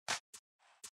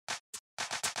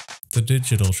The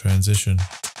digital transition.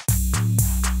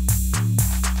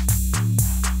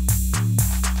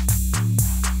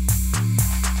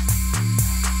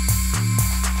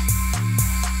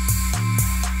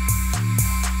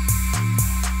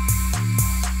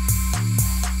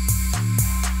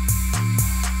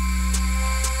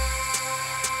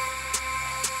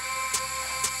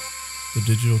 The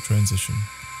Digital Transition,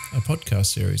 a podcast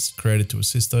series created to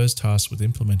assist those tasked with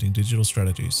implementing digital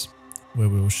strategies, where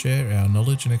we will share our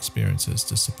knowledge and experiences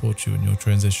to support you in your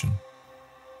transition.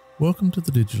 Welcome to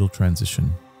The Digital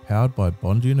Transition, powered by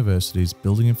Bond University's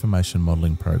Building Information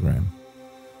Modelling program.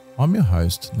 I'm your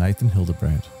host, Nathan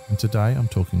Hildebrandt, and today I'm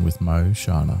talking with Mo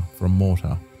Shana from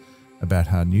Morta about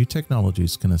how new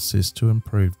technologies can assist to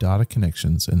improve data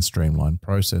connections and streamline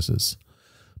processes.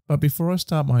 But before I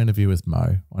start my interview with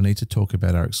Mo, I need to talk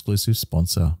about our exclusive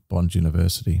sponsor, Bond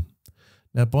University.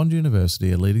 Now, Bond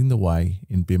University are leading the way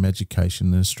in BIM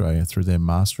education in Australia through their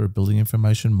Master of Building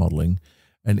Information Modelling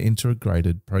and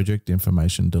Integrated Project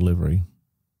Information Delivery.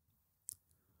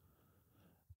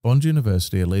 Bond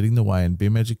University are leading the way in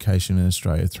BIM education in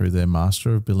Australia through their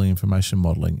Master of Building Information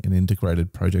Modelling and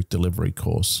Integrated Project Delivery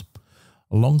course,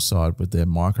 alongside with their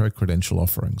micro-credential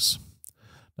offerings.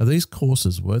 Now, these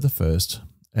courses were the first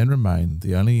and remain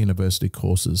the only university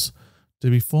courses to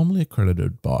be formally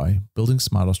accredited by Building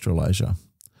Smart Australasia.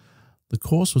 The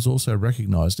course was also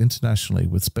recognised internationally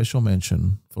with special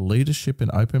mention for leadership in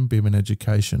open BIM and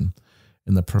education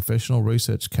in the professional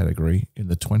research category in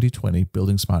the 2020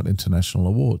 Building Smart International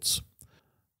Awards.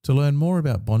 To learn more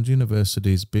about Bond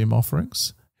University's BIM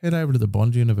offerings, head over to the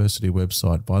Bond University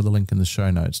website via the link in the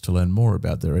show notes to learn more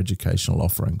about their educational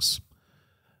offerings.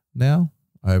 Now,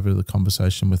 over to the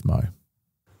conversation with Mo.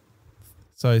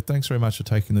 So thanks very much for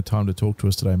taking the time to talk to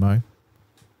us today, Mo.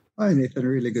 Hi, Nathan.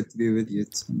 Really good to be with you.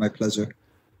 It's my pleasure.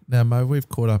 Now, Mo, we've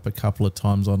caught up a couple of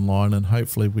times online and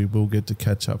hopefully we will get to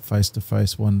catch up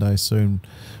face-to-face one day soon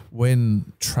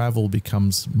when travel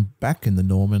becomes back in the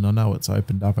norm. And I know it's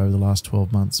opened up over the last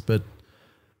 12 months. But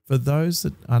for those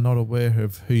that are not aware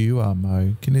of who you are,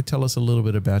 Mo, can you tell us a little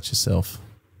bit about yourself?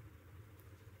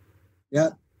 Yeah,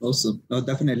 awesome. No,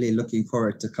 definitely looking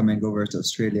forward to coming over to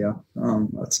Australia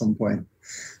at some point.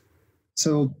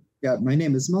 So, yeah, my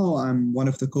name is Mo. I'm one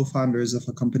of the co-founders of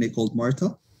a company called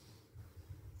Morta.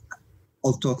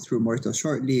 I'll talk through Morta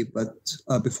shortly, but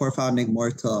before founding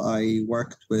Morta, I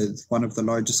worked with one of the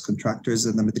largest contractors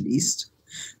in the Middle East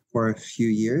for a few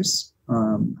years,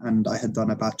 and I had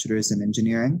done a bachelor's in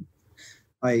engineering.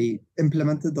 I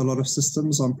implemented a lot of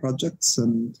systems on projects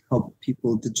and helped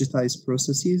people digitize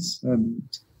processes, and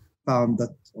found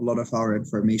that a lot of our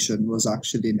information was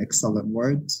actually in Excel and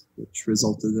Word, which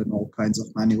resulted in all kinds of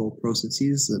manual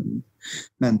processes and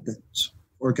meant that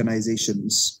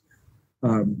organizations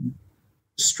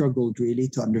struggled really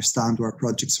to understand where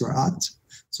projects were at.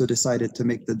 So decided to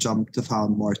make the jump to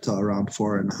found Morta around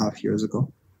 4.5 years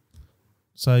ago.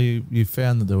 So you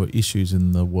found that there were issues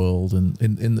in the world and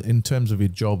in terms of your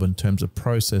job, in terms of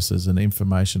processes and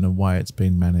information and way it's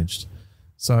been managed.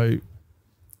 So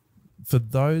for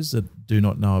those that do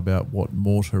not know about what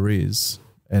Morta is,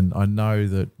 and I know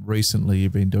that recently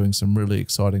you've been doing some really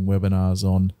exciting webinars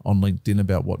on LinkedIn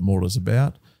about what Morta is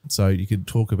about. So you could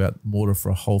talk about Morta for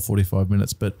a whole 45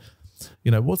 minutes, but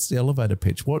you know, what's the elevator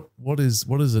pitch? What is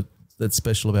it that's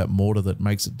special about Morta that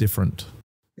makes it different?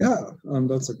 Yeah,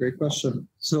 that's a great question.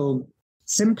 So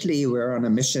simply, we're on a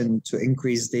mission to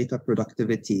increase data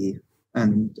productivity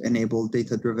and enable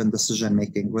data-driven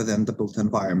decision-making within the built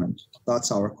environment. That's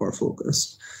our core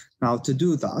focus. Now, to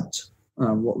do that,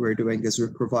 what we're doing is we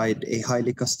provide a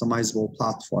highly customizable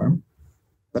platform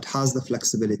that has the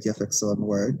flexibility of Excel and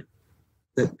Word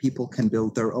that people can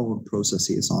build their own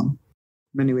processes on. In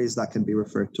many ways, that can be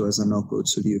referred to as a no-code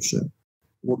solution.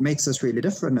 What makes us really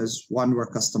different is, one, we're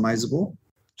customizable.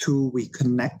 Two, we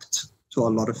connect to a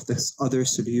lot of this other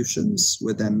solutions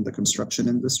within the construction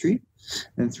industry.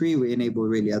 And three, we enable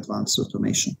really advanced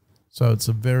automation. So it's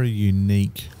a very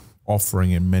unique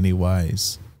offering in many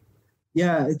ways.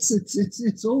 Yeah, it's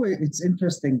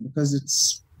interesting because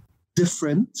it's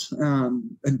different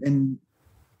in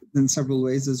several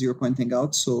ways, as you're pointing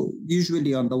out. So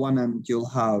usually on the one hand, you'll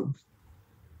have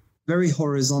very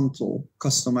horizontal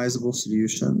customizable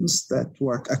solutions that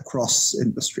work across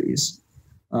industries.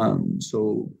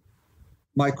 So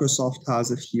Microsoft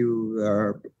has a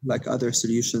few like other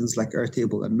solutions like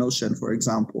Airtable and Notion, for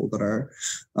example, that are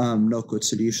no-code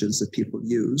solutions that people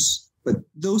use. But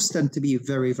those tend to be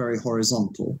very, very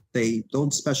horizontal. They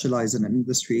don't specialize in an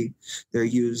industry. They're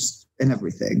used in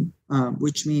everything,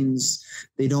 which means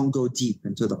they don't go deep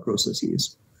into the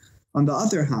processes. On the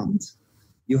other hand,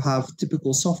 you have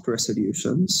typical software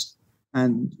solutions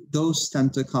And those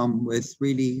tend to come with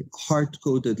really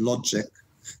hard-coded logic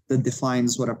that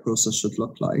defines what a process should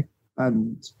look like.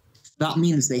 And that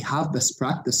means they have best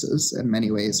practices in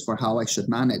many ways for how I should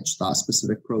manage that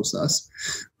specific process,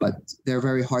 but they're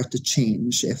very hard to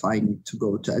change if I need to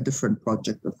go to a different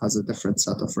project that has a different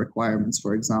set of requirements,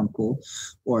 for example,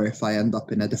 or if I end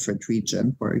up in a different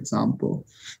region, for example.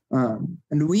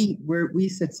 And we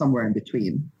sit somewhere in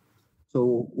between.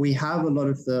 So we have a lot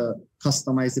of the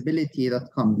customizability that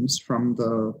comes from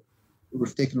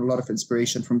we've taken a lot of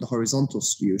inspiration from the horizontal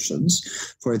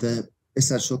solutions for the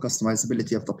essential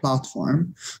customizability of the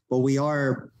platform, but we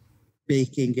are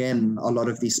baking in a lot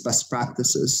of these best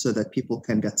practices so that people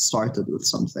can get started with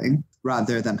something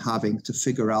rather than having to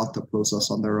figure out the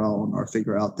process on their own or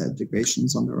figure out the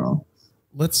integrations on their own.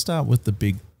 Let's start with the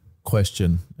big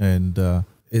question, and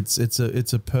it's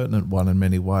a pertinent one in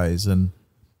many ways. And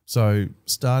so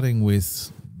starting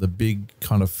with the big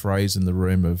kind of phrase in the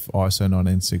room of ISO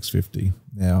 19650.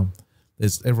 Now,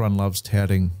 everyone loves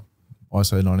touting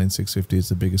ISO 19650 is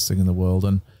the biggest thing in the world.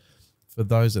 And for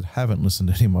those that haven't listened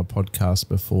to any of my podcasts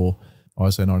before,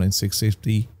 ISO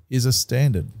 19650 is a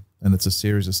standard, and it's a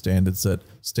series of standards that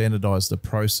standardize the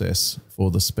process for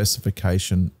the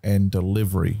specification and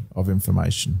delivery of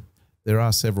information. There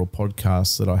are several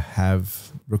podcasts that I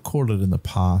have recorded in the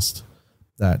past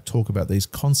that talk about these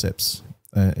concepts,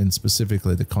 and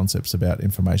specifically the concepts about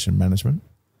information management.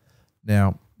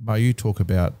 Now, Mo, you talk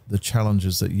about the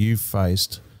challenges that you've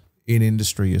faced in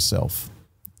industry yourself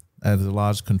as a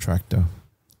large contractor,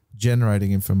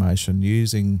 generating information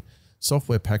using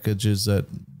software packages that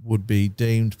would be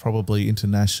deemed probably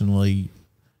internationally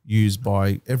used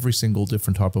by every single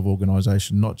different type of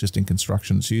organization, not just in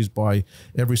construction. It's used by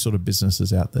every sort of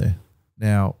businesses out there.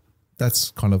 Now,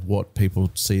 that's kind of what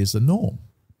people see as the norm.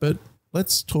 But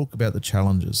let's talk about the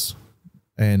challenges.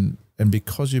 And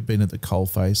because you've been at the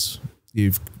coalface,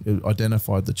 you've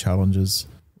identified the challenges.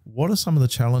 What are some of the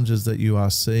challenges that you are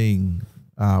seeing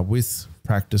with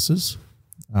practices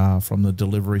from the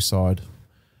delivery side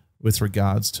with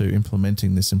regards to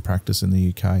implementing this in practice in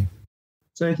the UK?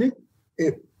 So I think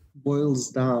it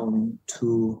boils down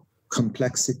to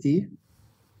complexity,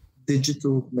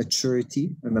 digital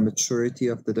maturity, and the maturity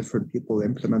of the different people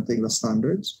implementing the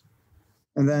standards,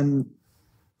 and then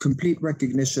complete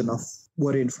recognition of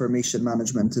what information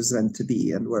management is meant to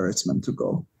be and where it's meant to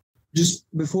go. Just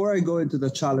before I go into the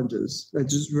challenges,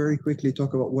 let's just very quickly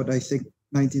talk about what I think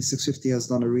 19650 has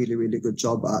done a really, really good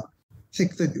job at. I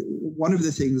think that one of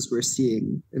the things we're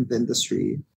seeing in the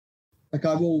industry, like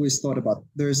I've always thought about,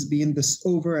 there's been this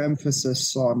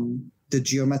overemphasis on the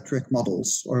geometric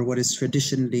models, or what is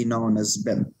traditionally known as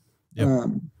BIM. Yep.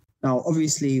 Now,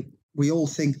 obviously, we all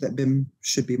think that BIM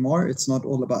should be more. It's not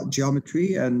all about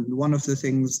geometry. And one of the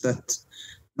things that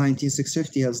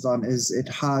 19650 has done is it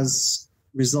has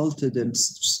resulted in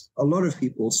a lot of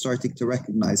people starting to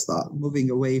recognize that, moving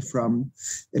away from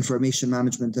information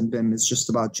management and BIM is just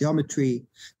about geometry,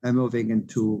 and moving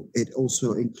into it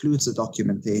also includes the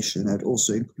documentation, it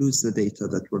also includes the data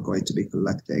that we're going to be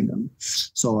collecting, and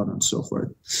so on and so forth.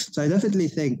 So I definitely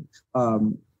think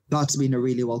that's been a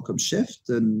really welcome shift,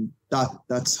 and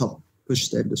that's helped push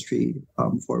the industry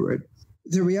forward.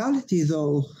 The reality,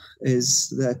 though, is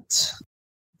that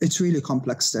it's really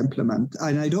complex to implement.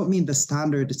 And I don't mean the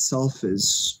standard itself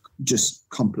is just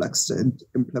complex to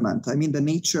implement. I mean, the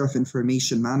nature of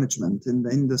information management in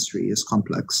the industry is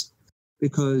complex,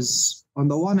 because on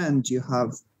the one end, you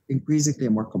have increasingly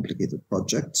more complicated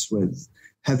projects with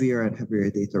heavier and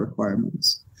heavier data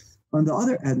requirements. On the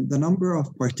other end, the number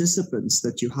of participants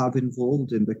that you have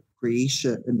involved in the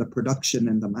creation, in the production,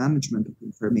 and the management of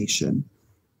information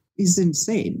is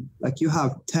insane. Like, you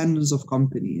have tens of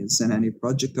companies in any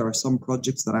project. There are some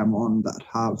projects that I'm on that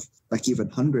have like even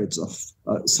hundreds of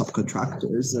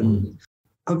subcontractors. And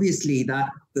obviously that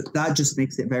just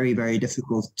makes it very, very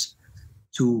difficult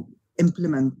to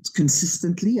implement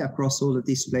consistently across all of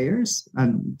these players.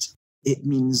 And it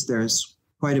means there's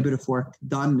quite a bit of work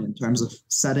done in terms of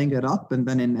setting it up and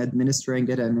then in administering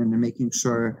it and in making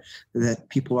sure that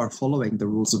people are following the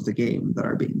rules of the game that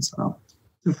are being set up.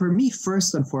 So for me,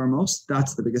 first and foremost,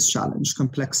 that's the biggest challenge: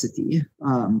 complexity.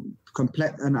 And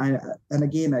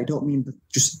again, I don't mean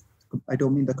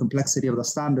the complexity of the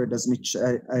standard as much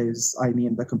as I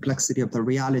mean the complexity of the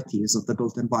realities of the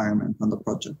built environment and the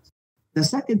project. The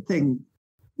second thing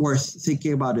worth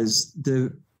thinking about is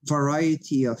the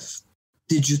variety of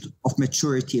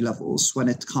maturity levels when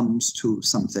it comes to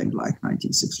something like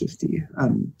 19650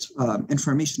 and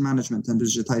information management and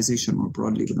digitization more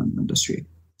broadly within the industry.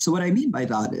 So what I mean by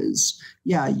that is,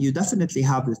 yeah, you definitely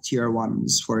have the tier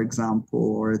ones, for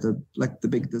example, or the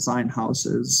big design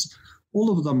houses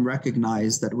all of them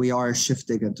recognize that we are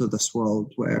shifting into this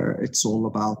world where it's all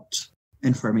about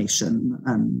information,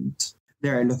 and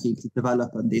they're looking to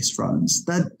develop on these fronts.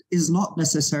 That is not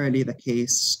necessarily the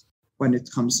case when it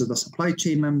comes to the supply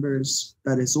chain members.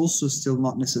 That is also still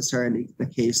not necessarily the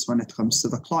case when it comes to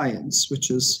the clients,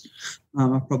 which is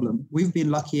a problem. We've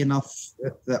been lucky enough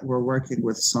that we're working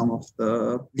with some of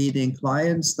the leading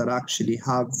clients that actually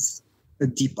have a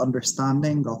deep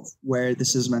understanding of where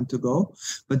this is meant to go.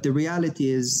 But the reality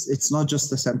is, it's not just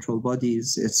the central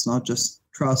bodies, it's not just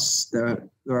trusts. There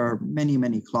are many,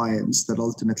 many clients that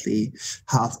ultimately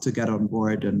have to get on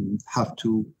board and have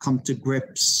to come to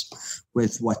grips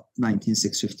with what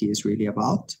 19650 is really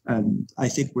about. And I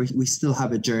think we still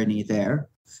have a journey there,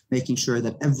 making sure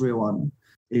that everyone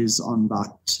is on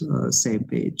that same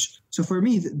page. So for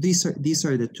me, these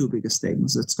are the two biggest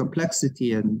things. It's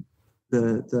complexity and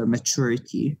the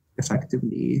maturity,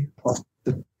 effectively, of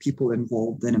the people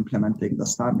involved in implementing the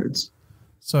standards.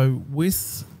 So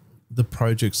with the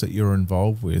projects that you're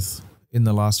involved with in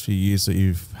the last few years that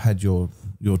you've had your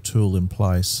tool in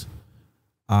place,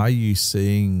 are you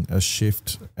seeing a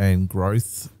shift and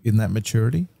growth in that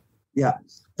maturity? Yeah,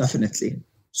 definitely.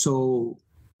 So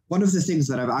one of the things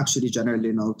that I've actually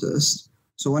generally noticed,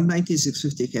 so when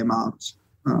 19650 came out,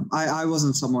 I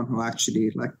wasn't someone who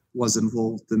actually was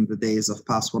involved in the days of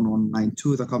PAS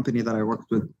 1192. The company that I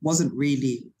worked with wasn't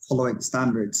really following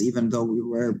standards, even though we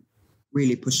were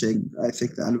really pushing, I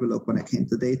think, the envelope when it came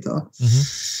to data. Mm-hmm.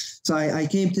 So I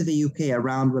came to the UK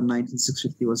around when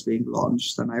 19650 was being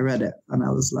launched, and I read it, and I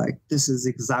was like, this is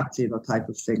exactly the type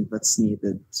of thing that's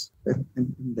needed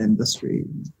in the industry.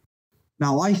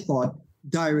 Now, I thought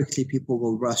directly people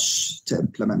will rush to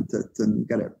implement it and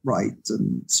get it right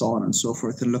and so on and so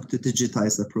forth and look to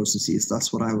digitize the processes.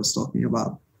 That's what I was talking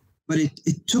about. But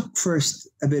it took first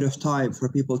a bit of time for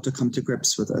people to come to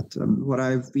grips with it. And what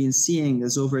I've been seeing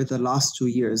is over the last 2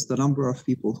 years, the number of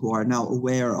people who are now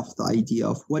aware of the idea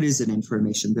of what is an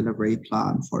information delivery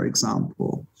plan, for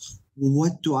example.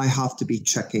 What do I have to be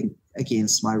checking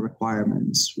against my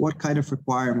requirements? What kind of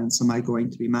requirements am I going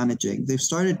to be managing? They've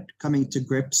started coming to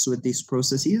grips with these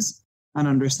processes and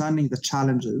understanding the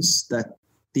challenges that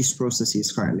these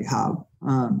processes currently have.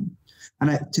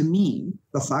 To me,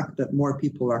 the fact that more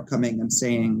people are coming and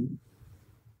saying,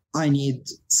 I need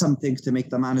something to make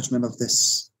the management of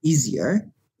this easier,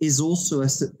 is also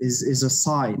is a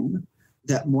sign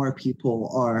that more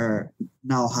people are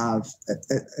now have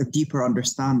a deeper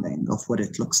understanding of what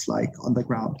it looks like on the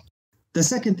ground. The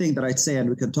second thing that I'd say, and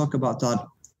we can talk about that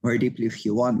more deeply if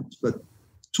you want, but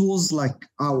tools like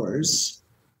ours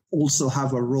also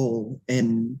have a role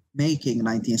in making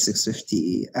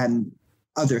 19650 and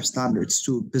other standards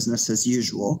to business as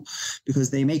usual,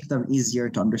 because they make them easier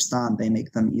to understand, they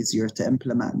make them easier to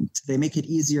implement, they make it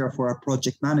easier for a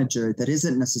project manager that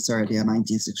isn't necessarily a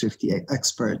 19650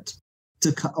 expert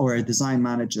or a design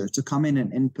manager to come in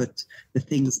and input the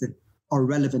things that are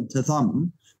relevant to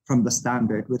them from the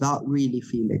standard without really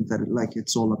feeling that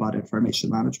it's all about information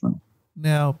management.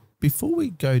 Now, before we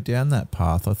go down that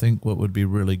path, I think what would be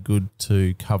really good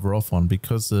to cover off on,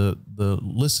 because the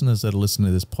listeners that are listening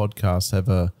to this podcast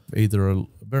have either a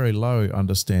very low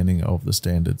understanding of the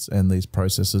standards and these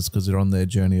processes because they're on their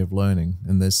journey of learning,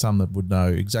 and there's some that would know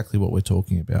exactly what we're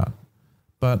talking about.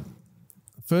 But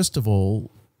first of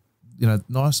all,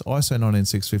 nice ISO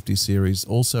 19650 series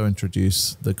also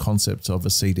introduce the concept of a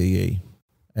CDE.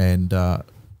 And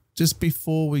just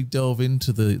before we delve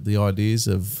into the ideas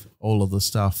of all of the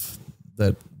stuff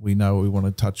that we know we want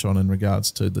to touch on in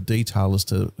regards to the detail as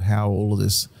to how all of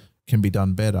this can be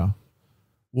done better,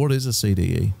 what is a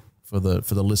CDE for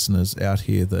the listeners out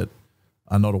here that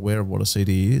are not aware of what a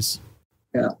CDE is?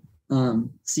 Yeah,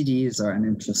 CDEs are an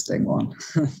interesting one.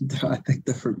 I think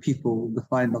different people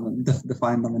define them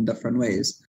in different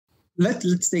ways.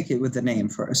 Let's take it with the name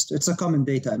first. It's a common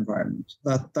data environment.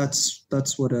 That's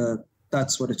what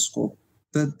it's called.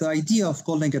 The idea of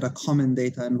calling it a common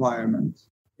data environment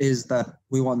is that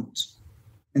we want,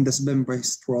 in this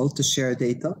BIM-based world, to share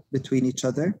data between each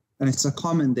other. And it's a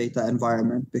common data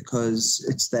environment because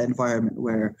it's the environment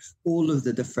where all of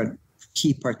the different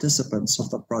key participants of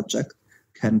the project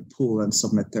can pool and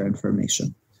submit their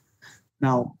information.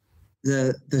 Now,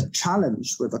 the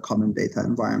challenge with a common data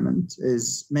environment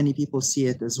is many people see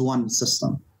it as one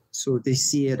system. So they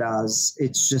see it as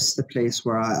it's just a place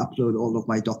where I upload all of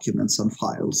my documents and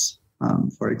files,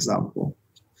 for example.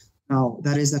 Now,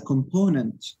 that is a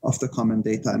component of the common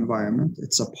data environment.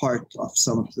 It's a part of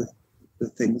some of the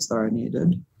things that are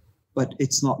needed, but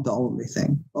it's not the only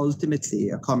thing.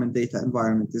 Ultimately, a common data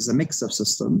environment is a mix of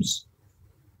systems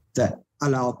that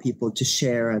allow people to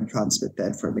share and transmit the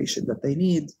information that they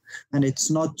need. And it's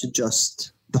not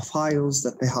just the files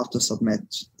that they have to submit,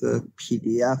 the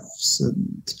PDFs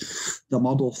and the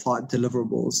model file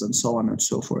deliverables and so on and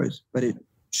so forth, but it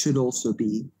should also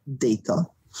be data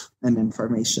and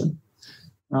information.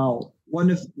 Now, one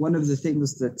of the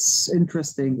things that's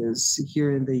interesting is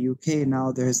here in the UK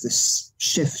now there's this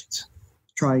shift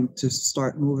trying to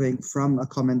start moving from a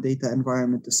common data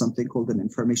environment to something called an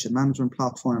information management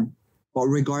platform. But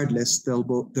regardless,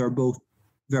 they're both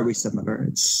very similar.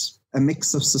 It's a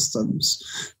mix of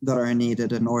systems that are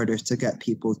needed in order to get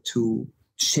people to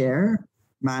share,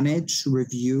 manage,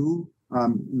 review,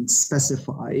 and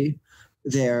specify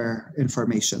their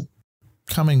information.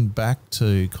 Coming back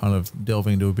to kind of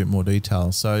delving into a bit more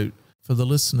detail. So for the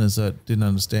listeners that didn't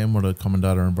understand what a common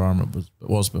data environment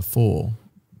was before,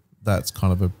 that's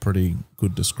kind of a pretty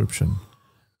good description.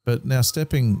 But now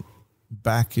stepping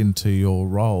back into your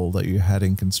role that you had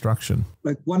in construction.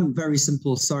 Like one very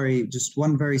simple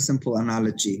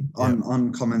analogy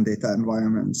on common data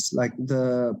environments. Like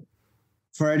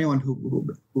for anyone who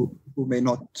may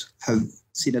not have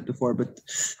seen it before, but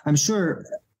I'm sure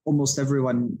almost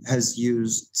everyone has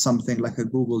used something like a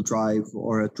Google Drive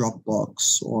or a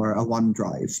Dropbox or a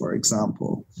OneDrive, for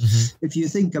example. Mm-hmm. If you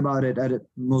think about it at its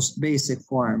most basic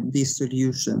form, these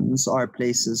solutions are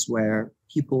places where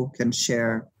people can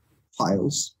share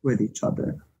files with each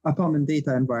other. A common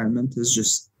data environment is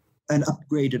just an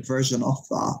upgraded version of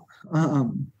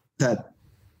that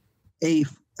A,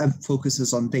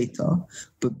 focuses on data,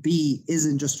 but B,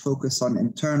 isn't just focused on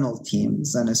internal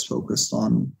teams and is focused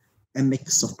on a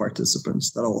mix of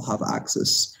participants that all have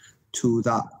access to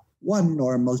that one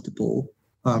or multiple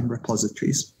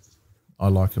repositories. I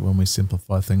like it when we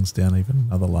simplify things down even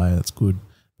another layer. That's good.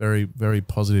 Very, very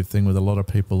positive thing with a lot of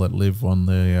people that live on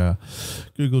the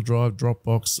Google Drive,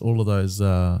 Dropbox, all of those,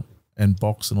 and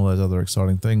Box and all those other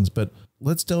exciting things. But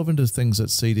let's delve into things that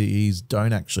CDEs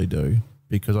don't actually do,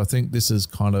 because I think this is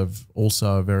kind of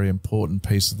also a very important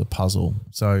piece of the puzzle.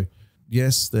 So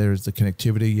yes, there is the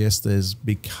connectivity. Yes, there's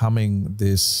becoming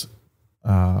this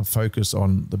focus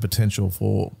on the potential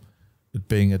for it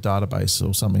being a database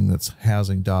or something that's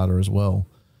housing data as well.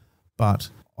 But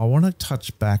I want to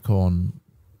touch back on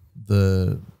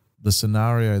the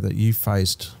scenario that you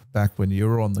faced back when you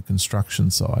were on the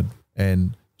construction side,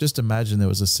 and just imagine there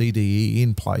was a CDE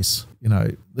in place. You know,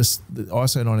 the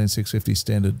ISO 19650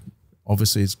 standard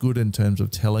obviously is good in terms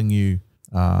of telling you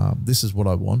this is what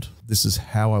I want, this is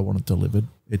how I want it delivered.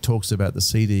 It talks about the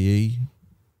CDE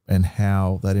and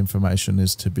how that information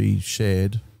is to be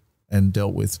shared and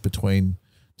dealt with between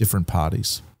different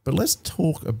parties. But let's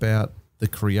talk about the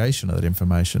creation of that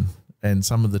information and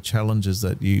some of the challenges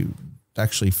that you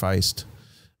actually faced.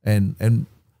 And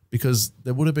because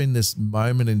there would have been this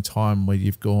moment in time where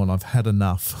you've gone, I've had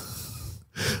enough.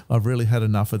 I've really had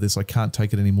enough of this. I can't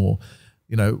take it anymore.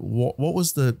 You know,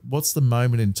 what's the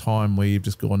moment in time where you've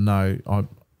just gone, no,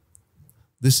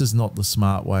 this is not the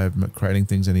smart way of creating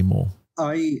things anymore?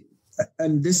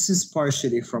 And this is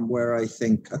partially from where I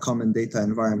think a common data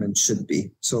environment should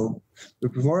be. So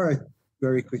before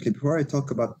I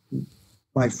talk about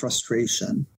my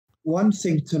frustration, one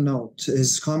thing to note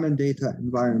is common data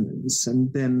environments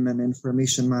and BIM and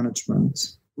information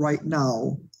management right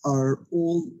now are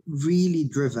all really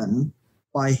driven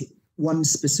by one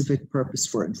specific purpose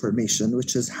for information,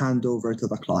 which is handover to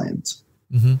the client.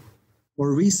 Mm-hmm.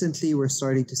 More recently, we're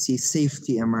starting to see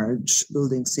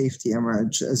building safety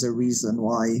emerge as a reason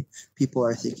why people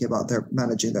are thinking about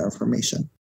managing their information.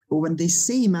 But when they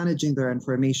say managing their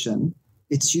information,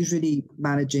 it's usually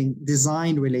managing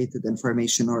design-related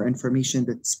information or information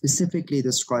that specifically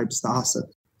describes the asset.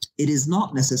 It is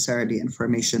not necessarily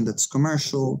information that's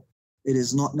commercial. It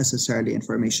is not necessarily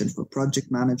information for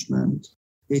project management.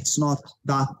 It's not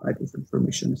that type of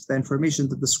information. It's the information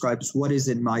that describes what is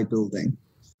in my building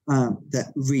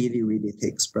that really, really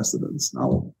takes precedence.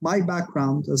 Now, my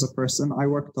background as a person, I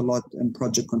worked a lot in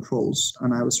project controls,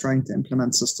 and I was trying to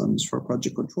implement systems for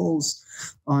project controls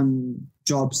on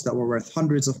jobs that were worth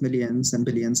hundreds of millions and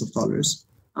billions of dollars.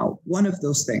 Now, one of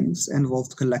those things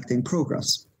involved collecting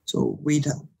progress. So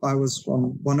I was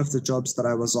on one of the jobs that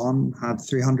I was on, had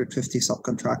 350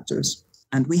 subcontractors,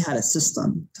 and we had a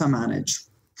system to manage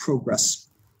progress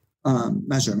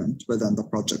measurement within the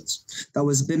projects that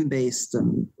was BIM-based,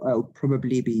 and I'll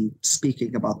probably be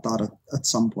speaking about that at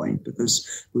some point,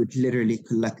 because we would literally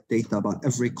collect data about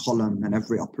every column and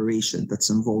every operation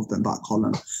that's involved in that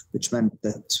column, which meant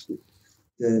that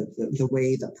the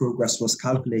way that progress was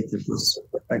calculated was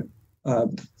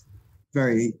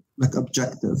very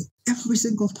objective. Every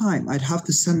single time I'd have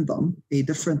to send them a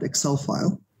different Excel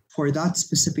file for that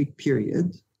specific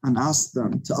period and ask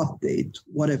them to update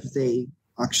what if they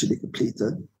actually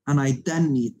completed. And I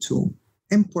then need to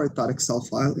import that Excel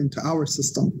file into our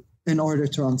system in order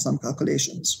to run some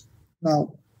calculations.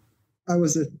 Now, I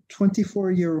was a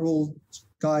 24-year-old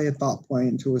guy at that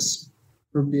point who was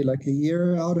probably like a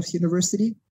year out of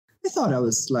university. I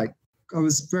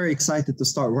was very excited to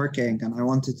start working, and I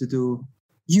wanted to do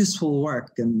useful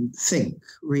work and think,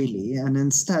 really. And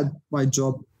instead, my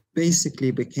job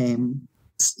basically became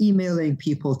emailing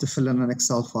people to fill in an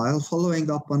Excel file, following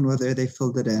up on whether they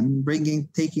filled it in,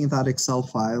 taking that Excel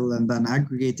file and then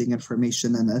aggregating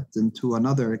information in it into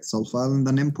another Excel file, and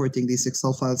then importing these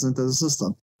Excel files into the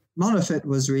system. None of it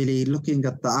was really looking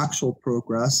at the actual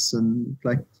progress and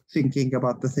like thinking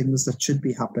about the things that should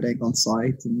be happening on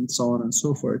site and so on and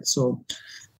so forth. So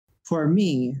for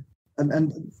me,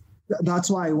 and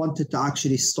that's why I wanted to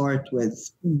actually start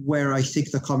with where I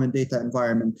think the common data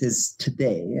environment is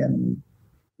today and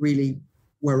really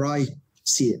where I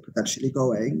see it potentially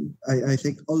going. I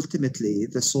think ultimately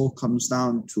this all comes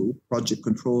down to project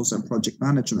controls and project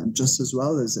management, just as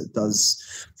well as it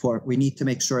does we need to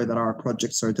make sure that our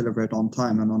projects are delivered on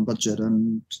time and on budget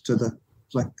and to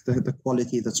the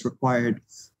quality that's required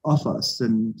of us.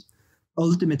 And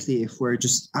ultimately, if we're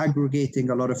just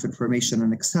aggregating a lot of information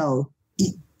in Excel,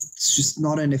 it's just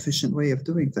not an efficient way of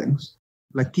doing things.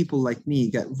 Like people like me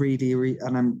get really,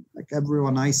 and I'm like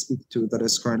everyone I speak to that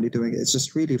is currently doing it, it's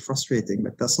just really frustrating.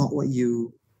 Like that's not what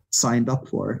you signed up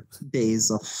for. Days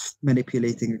of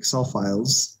manipulating Excel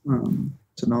files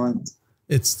to no end.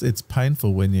 It's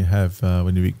painful when you have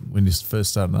when you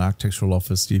first start an architectural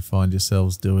office, you find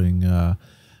yourselves doing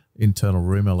internal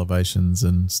room elevations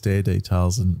and stair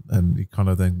details, and you kind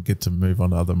of then get to move on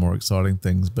to other more exciting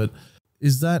things. But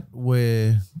is that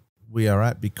where we are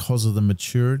at because of the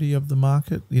maturity of the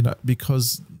market?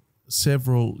 Because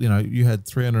you had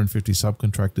 350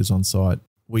 subcontractors on site.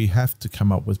 We have to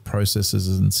come up with processes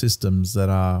and systems that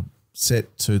are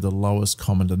set to the lowest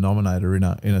common denominator in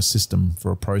a system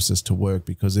for a process to work,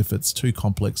 because if it's too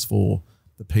complex for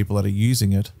the people that are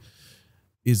using it,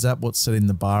 is that what's setting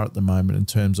the bar at the moment in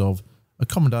terms of a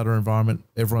common data environment?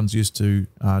 Everyone's used to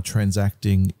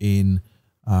transacting in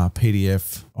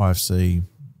PDF, IFC,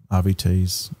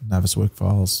 RVTs, Naviswork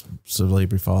files,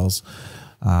 Celebri files.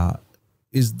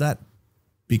 Is that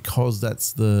because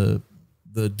that's the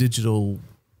digital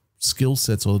skill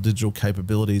sets or the digital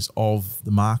capabilities of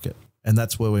the market? And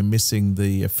that's where we're missing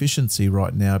the efficiency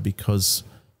right now, because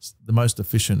the most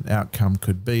efficient outcome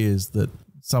could be is that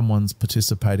someone's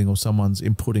participating or someone's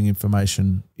inputting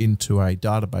information into a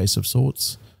database of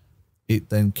sorts.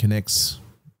 It then connects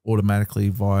automatically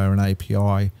via an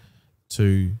API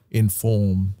to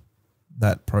inform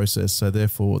that process. So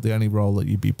therefore, the only role that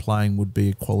you'd be playing would be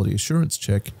a quality assurance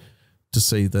check to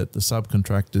see that the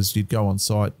subcontractors, you'd go on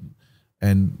site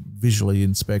and visually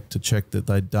inspect to check that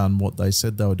they'd done what they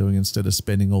said they were doing instead of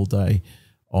spending all day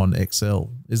on Excel.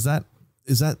 Is that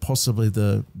possibly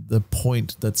the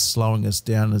point that's slowing us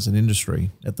down as an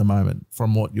industry at the moment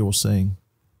from what you're seeing?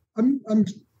 I'm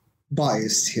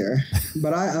biased here,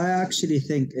 but I actually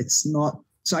think it's not.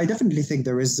 So I definitely think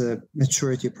there is a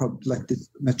maturity problem,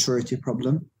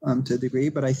 to a degree.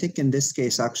 But I think in this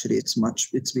case, actually, it's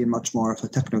been much more of a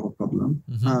technical problem.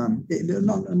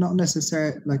 Mm-hmm. Not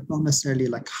necessarily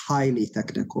like highly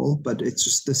technical, but it's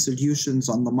just the solutions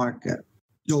on the market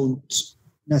don't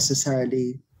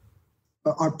necessarily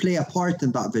play a part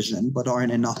in that vision, but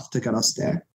aren't enough to get us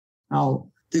there. Now,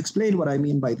 to explain what I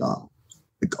mean by that,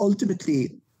 like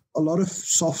ultimately, a lot of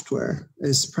software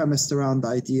is premised around the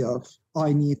idea of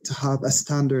I need to have a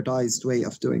standardized way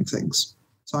of doing things.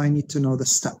 So I need to know the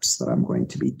steps that I'm going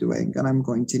to be doing, and I'm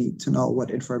going to need to know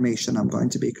what information I'm going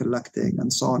to be collecting,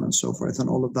 and so on and so forth. And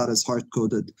all of that is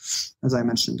hard-coded, as I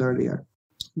mentioned earlier.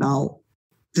 Now,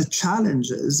 the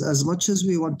challenge is, as much as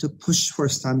we want to push for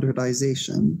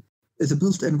standardization, the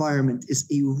built environment is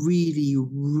a really,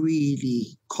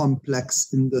 really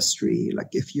complex industry. Like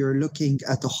if you're looking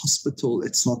at a hospital,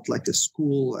 it's not like a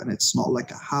school, and it's not like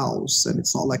a house, and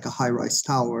it's not like a high-rise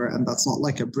tower, and that's not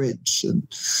like a bridge, and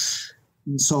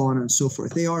so on and so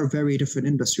forth. They are very different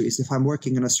industries. If I'm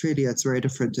working in Australia, it's very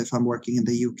different if I'm working in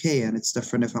the UK, and it's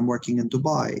different if I'm working in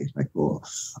Dubai.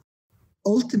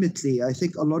 Ultimately, I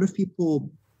think a lot of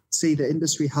people say the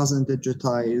industry hasn't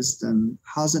digitized and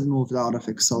hasn't moved out of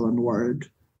Excel and Word.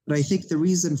 But I think the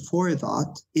reason for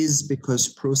that is because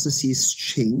processes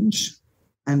change,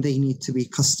 and they need to be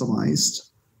customized,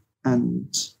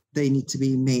 and they need to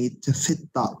be made to fit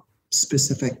that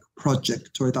specific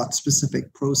project or that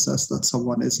specific process that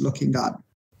someone is looking at.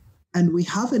 And we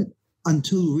haven't,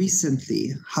 until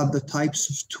recently, had the types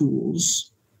of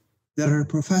tools that a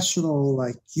professional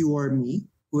like you or me,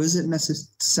 who isn't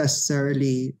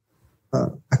necessarily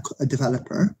a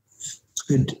developer,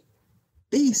 could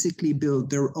basically build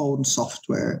their own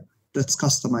software that's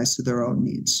customized to their own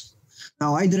needs.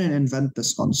 Now, I didn't invent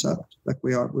this concept. Like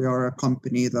we are a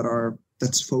company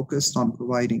that's focused on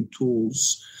providing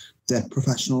tools that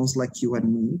professionals like you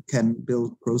and me can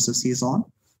build processes on.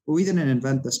 But we didn't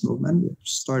invent this movement. It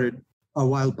started a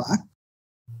while back.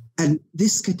 And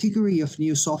this category of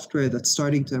new software that's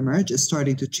starting to emerge is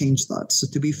starting to change that. So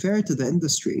to be fair to the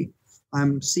industry,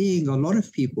 I'm seeing a lot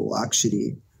of people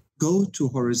actually go to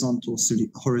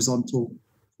horizontal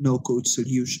no-code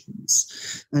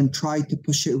solutions and try to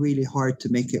push it really hard to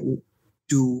make it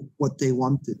do what they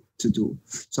want it to do.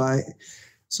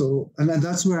 And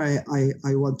that's where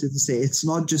I wanted to say it's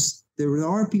not just there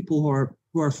are people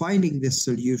who are finding these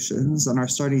solutions and are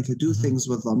starting to do things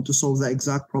with them to solve the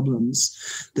exact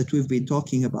problems that we've been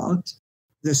talking about.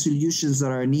 The solutions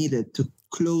that are needed to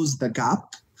close the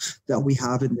gap that we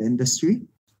have in the industry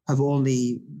have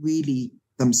only really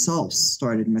themselves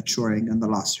started maturing in the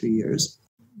last few years.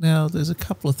 Now, there's a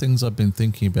couple of things I've been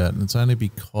thinking about, and it's only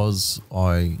because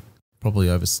I probably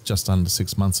just under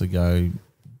 6 months ago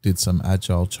did some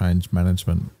agile change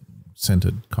management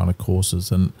centered kind of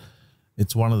courses, and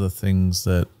it's one of the things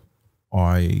that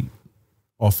I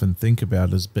often think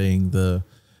about as being the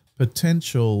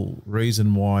potential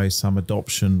reason why some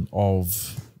adoption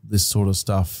of this sort of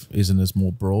stuff isn't as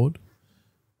more broad.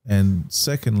 And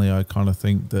secondly, I kind of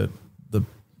think that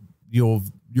your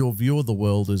view of the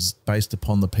world is based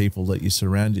upon the people that you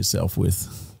surround yourself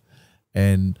with.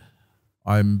 And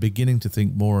I'm beginning to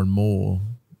think more and more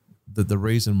that the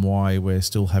reason why we're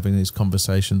still having these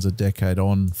conversations a decade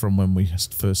on from when we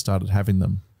first started having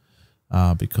them,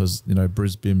 because,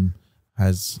 Brisbane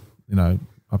has,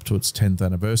 up to its 10th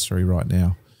anniversary right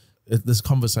now, these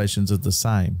conversations are the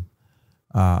same.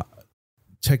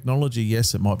 Technology,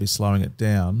 yes, it might be slowing it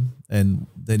down, and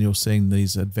then you're seeing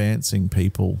these advancing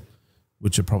people,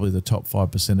 which are probably the top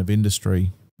 5% of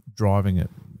industry, driving it.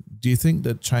 Do you think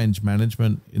that change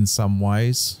management in some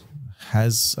ways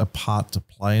has a part to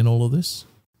play in all of this?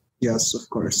 Yes, of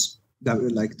course.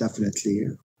 Definitely.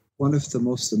 One of the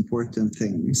most important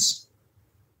things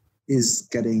is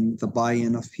getting the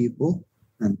buy-in of people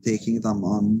and taking them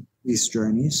on these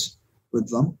journeys with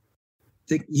them. I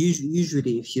think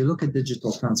usually if you look at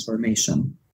digital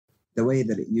transformation, the way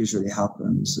that it usually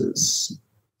happens is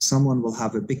someone will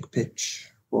have a big pitch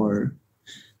or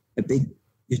a big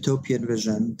utopian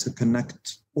vision to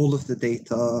connect all of the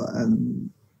data and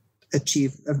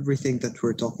achieve everything that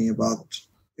we're talking about.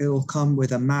 It will come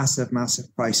with a massive,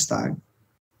 massive price tag,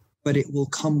 but it will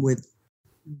come with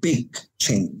big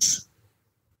change,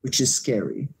 which is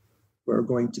scary. We're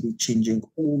going to be changing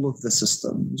all of the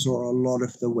systems or a lot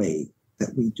of the way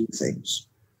that we do things.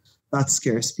 That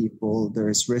scares people. There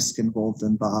is risk involved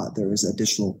in that. There is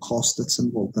additional cost that's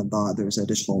involved in that. There's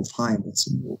additional time that's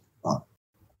involved in that.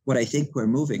 What I think we're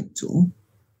moving to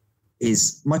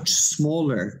is much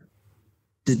smaller,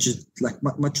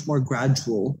 much more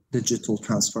gradual digital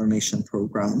transformation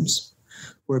programs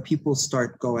where people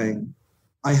start going,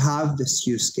 I have this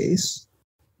use case,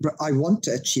 but I want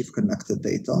to achieve connected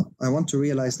data. I want to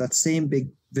realize that same big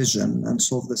vision and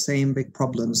solve the same big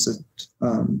problems that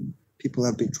people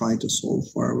have been trying to solve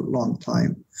for a long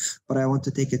time. But I want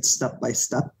to take it step by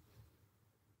step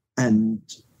and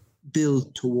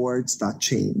build towards that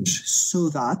change so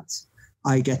that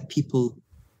I get people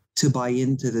to buy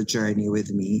into the journey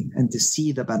with me and to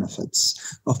see the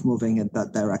benefits of moving in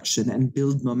that direction and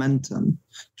build momentum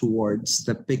towards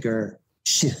the bigger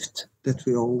shift that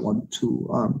we all want to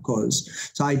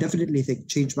cause. So I definitely think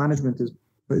change management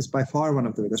is by far one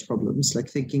of the biggest problems. Like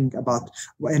thinking about,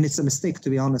 and it's a mistake, to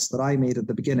be honest, that I made at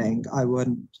the beginning. I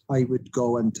would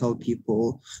go and tell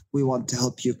people, we want to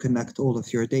help you connect all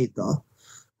of your data.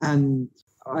 And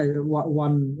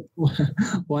one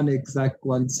exec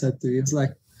once said to me, it's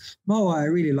like, Mo, I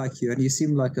really like you and you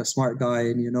seem like a smart guy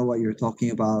and you know what you're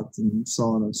talking about and so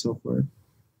on and so forth.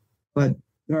 But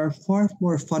there are far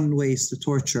more fun ways to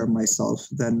torture myself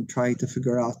than trying to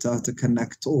figure out how to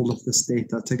connect all of this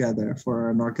data together for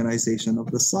an organization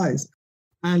of this size.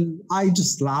 And I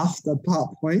just laughed at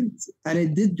that point, and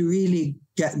it did really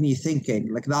get me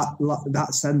thinking, like that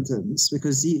sentence,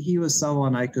 because he was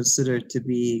someone I considered to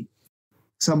be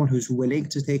someone who's willing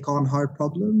to take on hard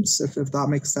problems, if that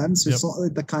makes sense. Yep. It's not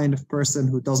like the kind of person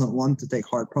who doesn't want to take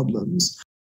hard problems.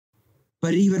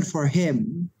 But even for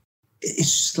him,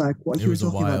 it's just like what It you were was a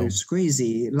talking about while. is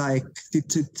crazy. Like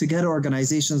to get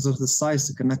organizations of this size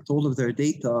to connect all of their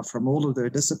data from all of their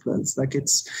disciplines, like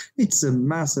it's a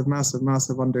massive, massive,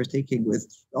 massive undertaking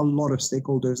with a lot of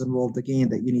stakeholders involved again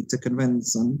that you need to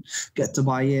convince and get to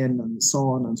buy in and so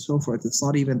on and so forth. It's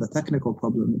not even the technical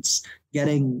problem. It's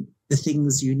getting the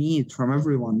things you need from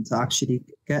everyone to actually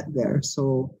get there.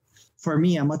 So for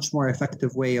me, a much more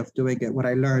effective way of doing it, what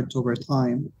I learned over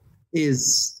time,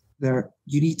 is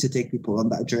you need to take people on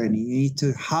that journey. You need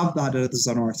to have that as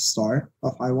a North Star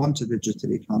of I want to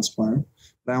digitally transform,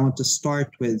 but I want to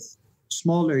start with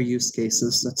smaller use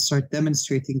cases that start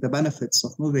demonstrating the benefits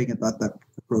of moving in that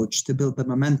approach to build the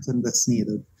momentum that's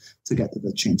needed to get to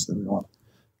the change that we want.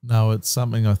 No, it's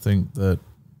something I think that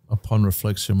upon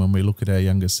reflection, when we look at our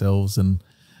younger selves and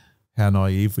how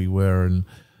naive we were, and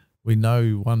we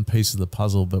know one piece of the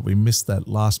puzzle, but we missed that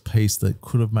last piece that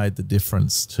could have made the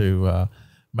difference to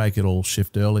make it all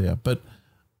shift earlier. But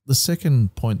the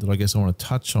second point that I guess I want to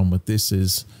touch on with this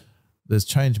is there's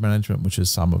change management, which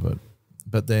is some of it,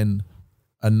 but then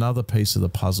another piece of the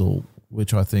puzzle,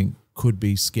 which I think could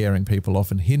be scaring people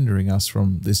off and hindering us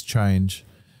from this change,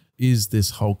 is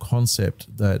this whole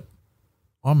concept that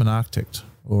I'm an architect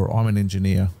or I'm an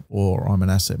engineer or I'm an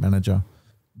asset manager.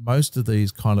 Most of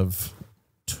these kind of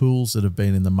tools that have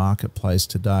been in the marketplace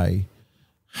today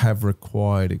have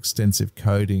required extensive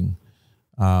coding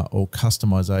or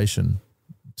customization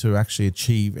to actually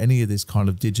achieve any of this kind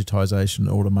of digitization,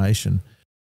 automation.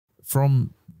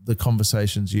 From the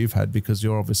conversations you've had, because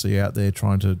you're obviously out there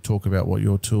trying to talk about what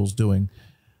your tool's doing,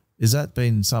 is that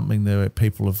been something that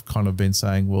people have kind of been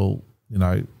saying, well, you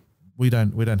know, we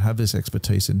don't have this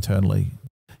expertise internally.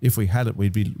 If we had it, we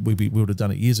would have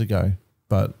done it years ago.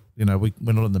 But you know, we're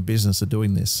not in the business of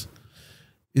doing this.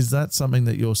 Is that something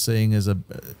that you're seeing as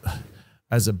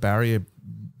a barrier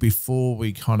before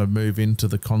we kind of move into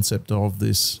the concept of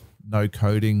this no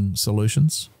coding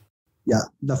solutions? Yeah,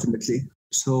 definitely.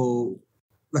 So,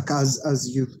 like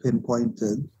as you've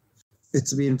pinpointed,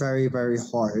 it's been very, very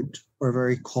hard or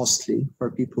very costly for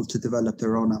people to develop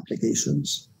their own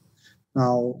applications.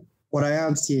 Now, what I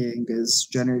am seeing is,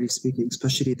 generally speaking,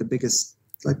 especially the biggest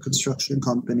like construction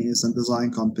companies and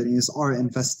design companies are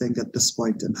investing at this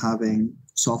point in having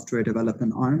software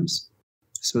development arms,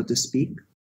 so to speak.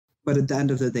 But at the end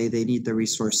of the day, they need the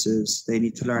resources. They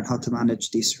need to learn how to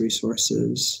manage these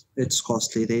resources. It's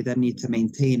costly. They then need to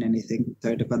maintain anything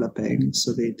they're developing.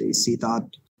 So they see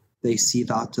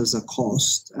that as a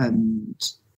cost. And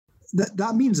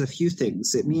that means a few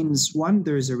things. It means, one,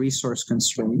 there is a resource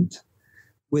constraint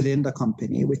within the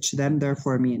company, which then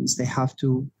therefore means they have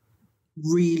to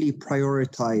really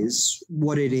prioritize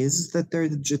what it is that they're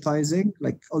digitizing.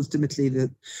 Like ultimately,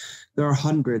 there are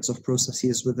hundreds of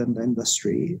processes within the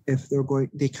industry. If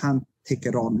they can't take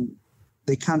it on.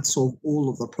 They can't solve all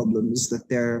of the problems that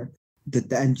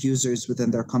the end users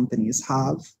within their companies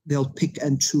have. They'll pick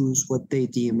and choose what they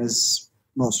deem as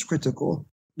most critical.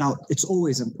 Now, it's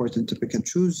always important to pick and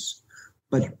choose,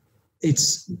 but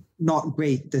it's not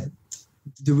great that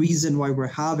the reason why we're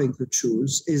having to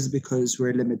choose is because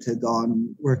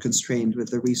we're constrained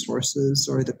with the resources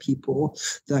or the people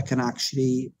that can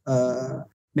actually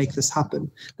make this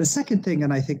happen. The second thing,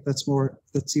 and I think that's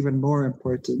even more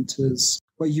important, is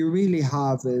what you really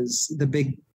have is the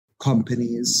big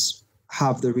companies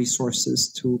have the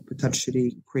resources to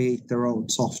potentially create their own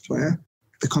software.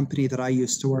 The company that I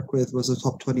used to work with was a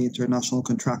top 20 international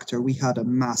contractor. We had a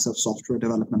massive software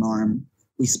development arm.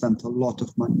 We spent a lot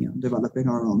of money on developing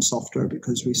our own software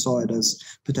because we saw it as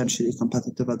potentially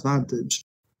competitive advantage.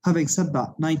 Having said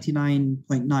that,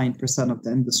 99.9% of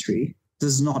the industry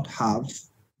does not have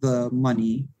the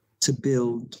money to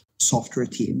build software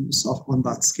teams on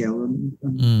that scale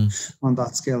and on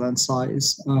that scale and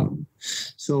size.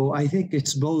 So I think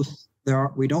it's both.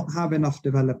 We don't have enough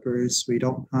developers. We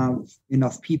don't have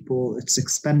enough people. It's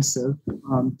expensive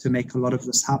to make a lot of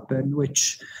this happen,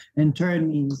 which in turn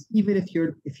means even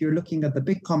if you're looking at the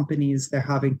big companies, they're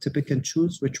having to pick and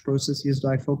choose which processes do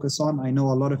I focus on. I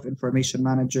know a lot of information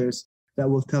managers that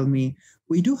will tell me,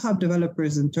 we do have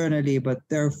developers internally, but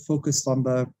they're focused on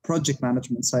the project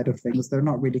management side of things. They're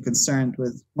not really concerned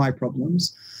with my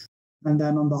problems. And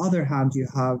then on the other hand, you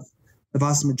have the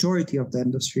vast majority of the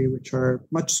industry, which are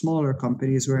much smaller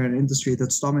companies. We're in an industry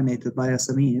that's dominated by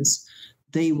SMEs.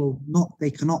 They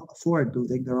cannot afford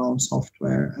building their own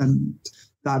software. And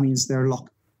that means they're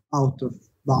locked out of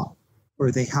that,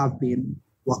 or they have been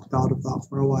locked out of that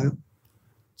for a while.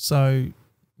 So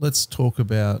let's talk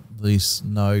about these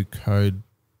no-code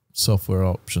software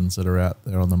options that are out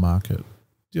there on the market.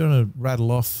 Do you want to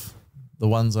rattle off the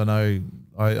ones I know?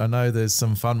 I know there's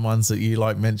some fun ones that you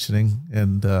like mentioning,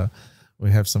 and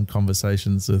We have some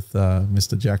conversations with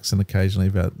Mr. Jackson occasionally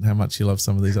about how much he loves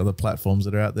some of these other platforms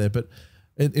that are out there. But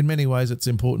in many ways, it's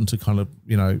important to kind of,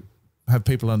 have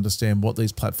people understand what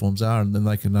these platforms are, and then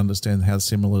they can understand how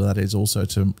similar that is also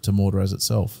to Morta as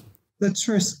itself. Let's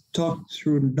first talk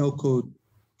through no-code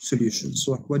solutions.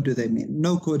 So what do they mean?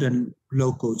 No-code and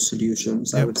low-code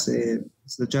solutions, I would say,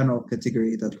 is the general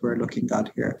category that we're looking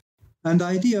at here. And the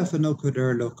idea of a no-code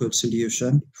or low-code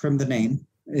solution, from the name,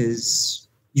 is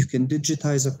you can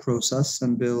digitize a process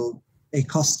and build a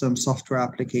custom software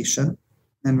application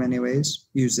in many ways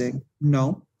using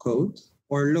no code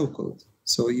or low code.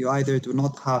 So you either do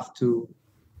not have to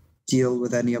deal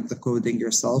with any of the coding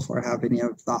yourself or have any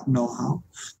of that know-how,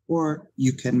 or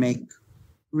you can make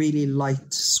really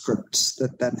light scripts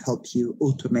that then help you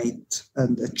automate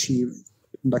and achieve,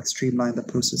 streamline the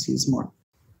processes more.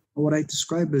 What I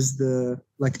describe as the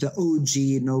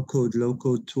OG no-code,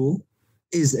 low-code tool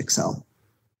is Excel,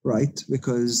 right?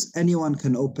 Because anyone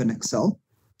can open Excel,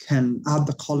 can add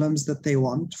the columns that they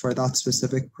want for that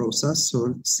specific process.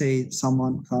 So say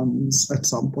someone comes at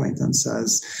some point and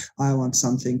says, I want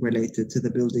something related to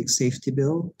the building safety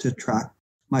bill to track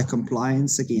my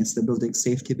compliance against the building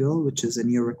safety bill, which is a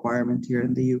new requirement here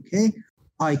in the UK.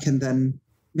 I can then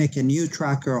make a new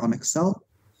tracker on Excel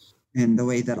in the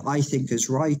way that I think is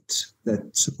right,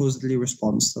 that supposedly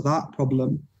responds to that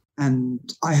problem. And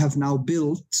I have now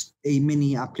built a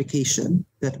mini application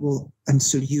and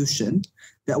solution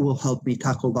that will help me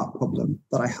tackle that problem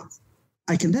that I have.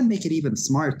 I can then make it even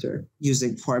smarter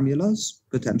using formulas,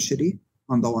 potentially,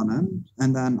 on the one end.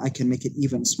 And then I can make it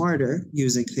even smarter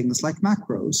using things like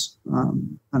macros.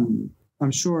 And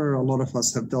I'm sure a lot of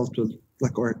us have dealt with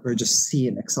or just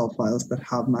seen Excel files that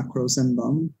have macros in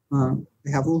them.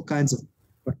 They have all kinds of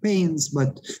pains,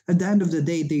 but at the end of the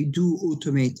day, they do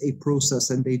automate a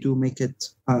process and they do make it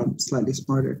slightly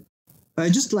smarter. I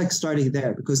just like starting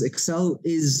there because Excel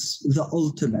is the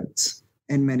ultimate,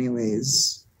 in many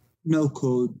ways,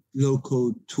 no-code,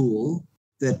 low-code tool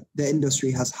that the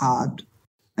industry has had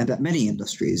and that many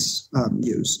industries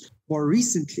use. More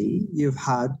recently, you've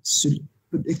had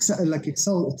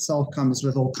Excel itself comes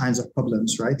with all kinds of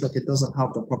problems, right? It doesn't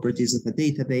have the properties of a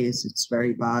database. It's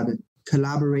very bad at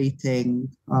collaborating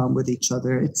with each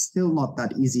other. It's still not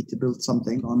that easy to build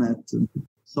something on it, and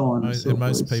so on. And so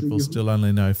most people still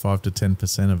only know 5 to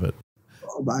 10% of it.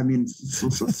 I mean,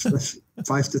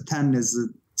 5 to 10 is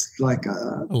a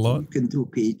lot. You can do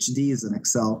PhDs in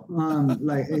Excel.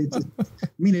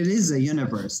 It is a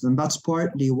universe, and that's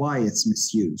partly why it's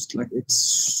misused.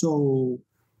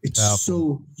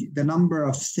 The number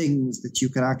of things that you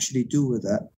can actually do with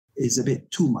it is a bit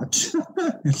too much,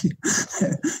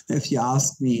 if you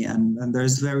ask me. And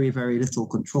there's very, very little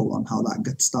control on how that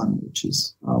gets done, which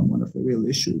is one of the real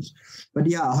issues. But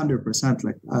yeah,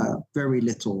 100%, very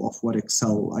little of what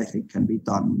Excel, I think, can be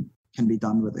done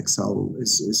with Excel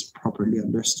is properly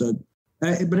understood.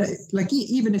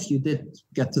 Even if you did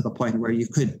get to the point where you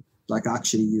could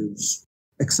actually use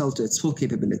Excel to its full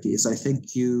capabilities, I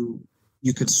think you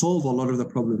could solve a lot of the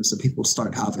problems that people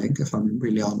start having, if I'm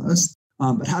really honest.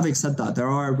 But having said that, there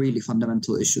are really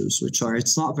fundamental issues, which are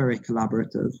it's not very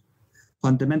collaborative.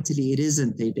 Fundamentally, it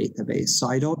isn't a database. So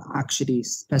I don't actually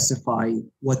specify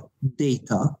what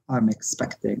data I'm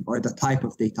expecting or the type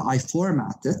of data. I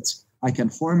format it. I can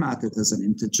format it as an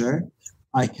integer.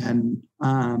 I can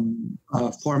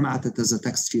format it as a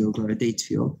text field or a date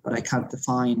field, but I can't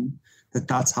define that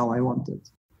that's how I want it.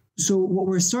 So what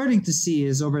we're starting to see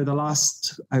is over the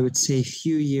last, I would say,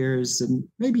 few years, and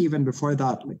maybe even before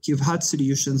that, you've had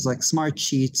solutions like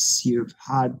Smartsheets, you've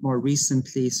had more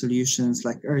recently solutions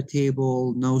like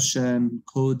Airtable, Notion,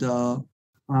 Coda.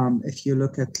 If you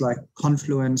look at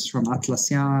Confluence from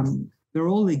Atlassian, they're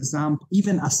all examples,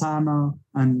 even Asana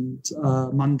and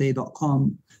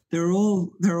Monday.com, they're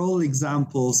all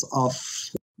examples of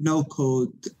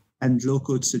no-code and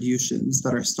low-code solutions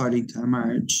that are starting to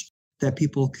emerge that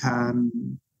people can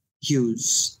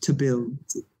use to build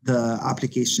the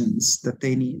applications that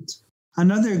they need.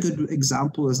 Another good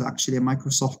example is actually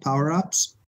Microsoft Power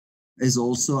Apps, is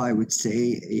also, I would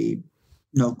say, a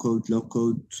no-code,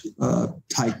 low-code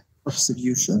type of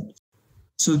solution.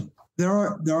 So there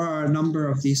are a number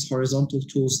of these horizontal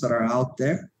tools that are out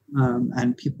there,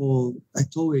 and people,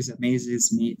 it always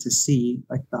amazes me to see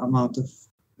the amount of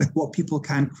what people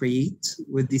can create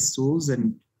with these tools,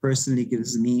 and personally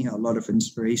gives me a lot of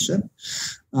inspiration.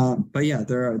 But yeah,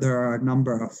 there are a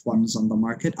number of ones on the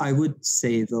market. I would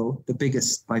say, though, the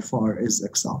biggest by far is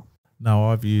Excel. No,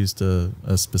 I've used a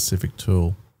specific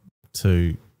tool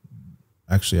to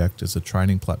actually act as a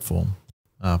training platform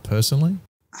personally.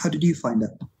 How did you find it?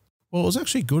 Well, it was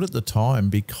actually good at the time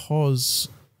because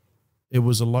it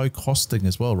was a low cost thing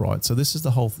as well, right? So this is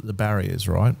the barriers,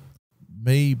 right?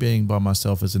 Me being by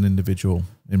myself as an individual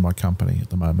in my company at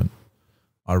the moment,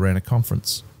 I ran a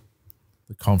conference.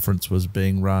 The conference was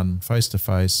being run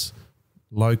face-to-face,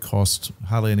 low cost,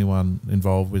 hardly anyone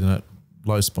involved within it,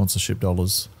 low sponsorship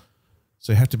dollars.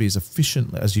 So you have to be as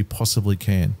efficient as you possibly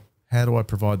can. How do I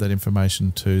provide that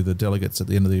information to the delegates at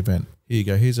the end of the event? Here you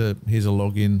go. Here's a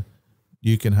login.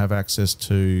 You can have access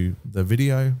to the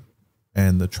video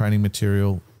and the training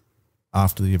material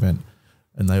after the event.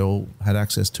 And they all had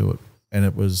access to it. And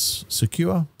it was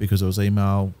secure because it was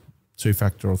email,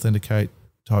 two-factor authenticate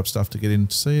type stuff to get in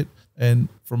to see it. And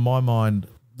from my mind,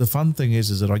 the fun thing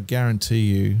is that I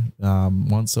guarantee you,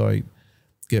 once I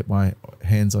get my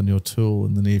hands on your tool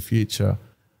in the near future,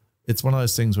 it's one of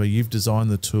those things where you've designed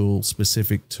the tool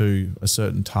specific to a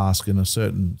certain task and a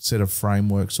certain set of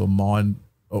frameworks or mind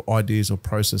or ideas or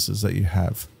processes that you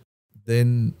have.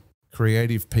 Then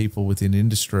creative people within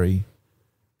industry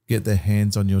get their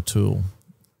hands on your tool,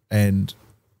 and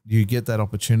you get that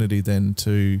opportunity then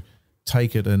to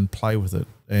take it and play with it.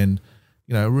 And,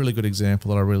 you know, a really good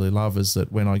example that I really love is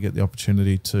that when I get the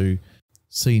opportunity to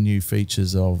see new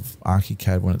features of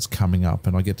ArchiCAD when it's coming up,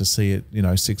 and I get to see it,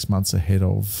 6 months ahead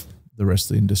of the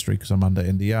rest of the industry because I'm under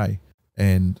NDA,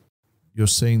 and you're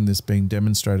seeing this being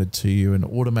demonstrated to you, and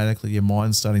automatically your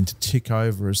mind's starting to tick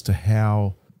over as to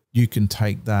how you can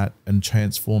take that and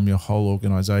transform your whole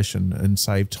organization and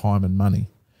save time and money.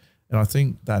 And I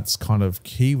think that's kind of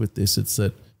key with this. It's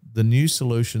that the new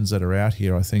solutions that are out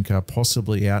here, I think, are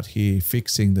possibly out here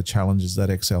fixing the challenges that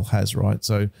Excel has, right?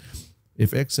 So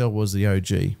if Excel was the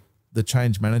OG, the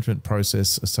change management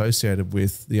process associated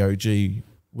with the OG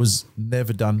was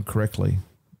never done correctly.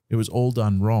 It was all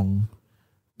done wrong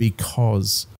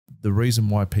because the reason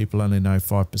why people only know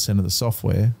 5% of the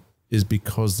software is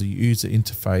because the user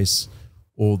interface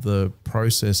or the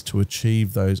process to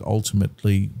achieve those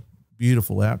ultimately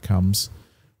beautiful outcomes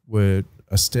were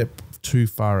a step too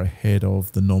far ahead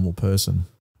of the normal person.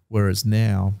 Whereas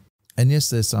now, and yes,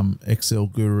 there's some Excel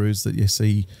gurus that you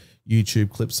see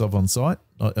YouTube clips of on site,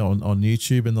 on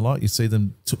YouTube and the like. You see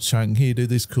them showing, here, do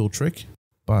this cool trick.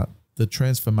 But the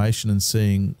transformation and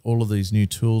seeing all of these new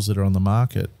tools that are on the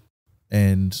market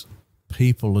and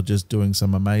people are just doing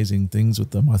some amazing things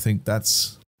with them, I think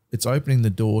it's opening the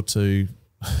door to,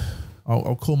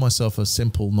 I'll call myself a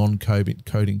simple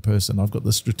non-coding person. I've got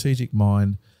the strategic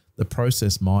mind, the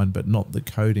process mind, but not the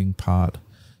coding part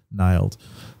nailed.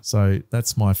 So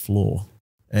that's my flaw.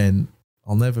 And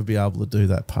I'll never be able to do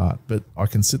that part, but I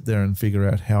can sit there and figure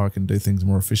out how I can do things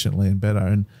more efficiently and better.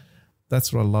 And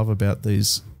that's what I love about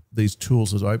these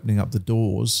tools, is opening up the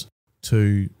doors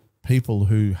to people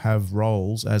who have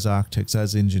roles as architects,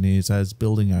 as engineers, as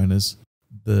building owners.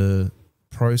 The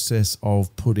process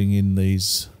of putting in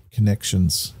these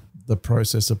connections, the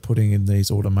process of putting in these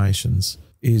automations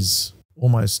is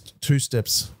almost 2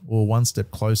 steps or 1 step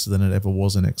closer than it ever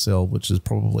was in Excel, which is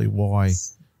probably why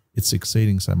it's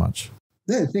succeeding so much.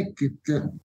 Yeah, I think,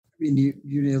 you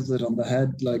nailed it on the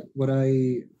head. Like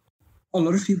a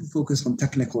lot of people focus on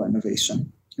technical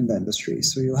innovation in the industry.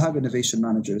 So you'll have innovation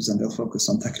managers and they'll focus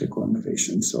on technical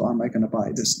innovation. So am I going to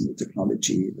buy this new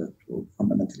technology that will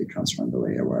fundamentally transform the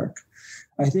way I work?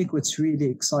 I think what's really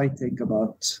exciting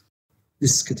about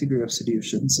this category of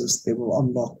solutions is they will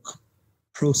unlock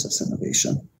process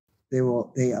innovation. They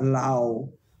allow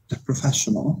the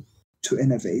professional to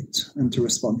innovate and to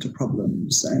respond to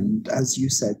problems. And as you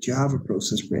said, you have a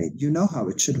process brain. You know how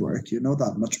it should work. You know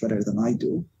that much better than I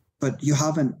do. But you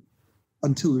haven't,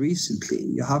 until recently,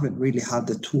 you haven't really had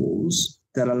the tools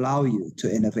that allow you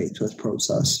to innovate with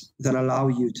process, that allow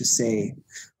you to say,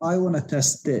 I want to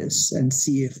test this and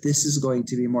see if this is going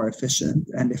to be more efficient.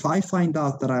 And if I find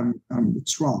out that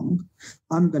it's wrong,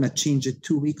 I'm going to change it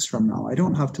 2 weeks from now. I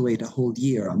don't have to wait a whole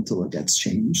year until it gets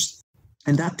changed.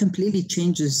 And that completely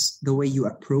changes the way you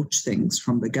approach things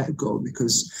from the get-go,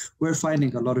 because we're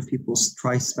finding a lot of people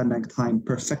try spending time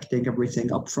perfecting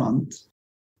everything up front.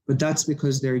 But that's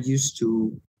because they're used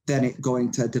to then it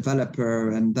going to a developer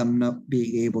and them not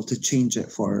being able to change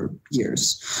it for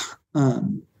years.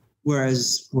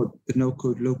 Whereas what the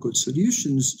no-code, low-code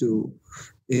solutions do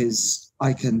is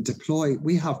I can deploy.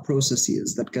 We have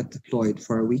processes that get deployed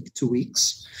for a week, 2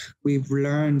 weeks. We've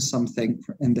learned something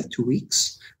in the 2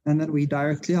 weeks, and then we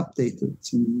directly update it.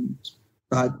 And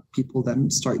people then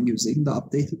start using the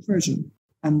updated version.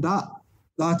 And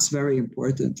that's very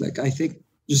important. Like, I think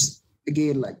just,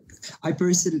 again, like, I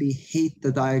personally hate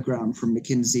the diagram from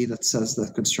McKinsey that says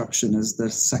that construction is the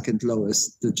second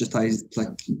lowest digitized,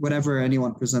 like whenever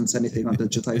anyone presents anything on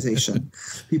digitization,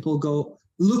 people go,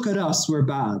 look at us, we're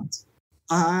bad.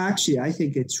 I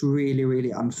think it's really,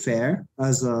 really unfair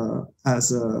as a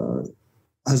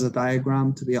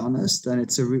diagram, to be honest. And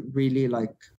it's a really,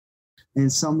 like, in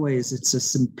some ways, it's a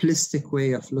simplistic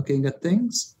way of looking at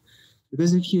things.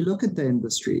 Because if you look at the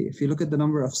industry, if you look at the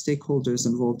number of stakeholders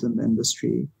involved in the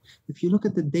industry, if you look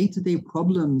at the day-to-day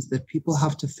problems that people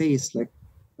have to face, like,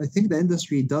 I think the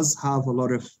industry does have a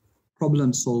lot of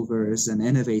problem solvers and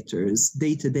innovators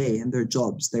day to day in their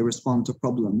jobs. They respond to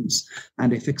problems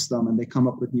and they fix them and they come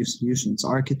up with new solutions.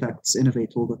 Architects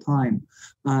innovate all the time.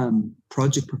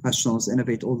 Project professionals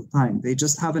innovate all the time. They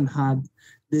just haven't had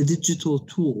the digital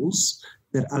tools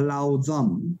that allow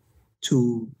them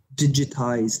to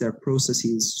digitize their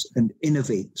processes and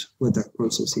innovate with their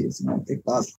processes. And I think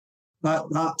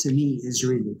that to me is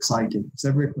really exciting, because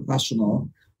every professional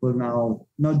will now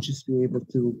not just be able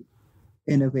to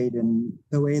innovate in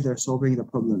the way they're solving the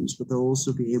problems, but they'll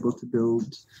also be able to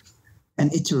build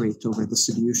and iterate over the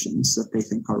solutions that they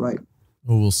think are right.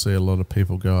 Well, we'll see a lot of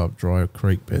people go up dry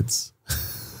creek beds.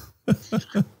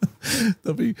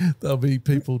 There'll be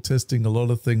people testing a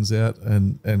lot of things out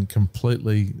and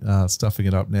completely stuffing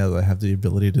it up now that they have the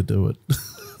ability to do it.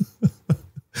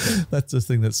 That's the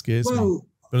thing that scares me.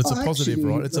 But it's a positive,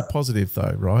 actually, right? It's a positive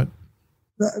though, right?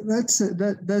 That's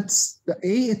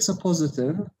it's a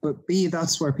positive, but B,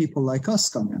 that's where people like us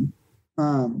come in.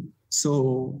 I'm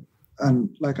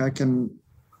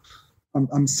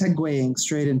segueing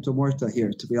straight into Morta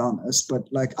here, to be honest, but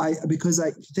because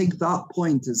I think that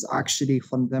point is actually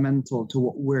fundamental to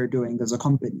what we're doing as a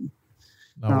company.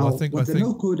 I think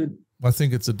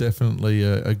it's definitely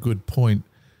a good point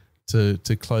to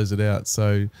close it out.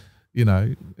 So, in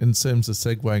terms of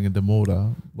segueing into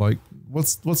Morta, like,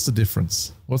 what's the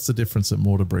difference? What's the difference that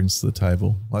Morta brings to the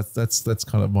table? Like, that's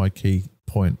kind of my key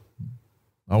point.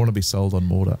 I want to be sold on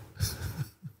Morta.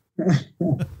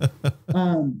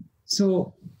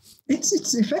 So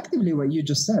it's effectively what you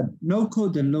just said. No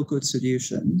code and low code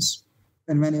solutions,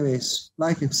 in many ways,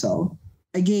 like Excel,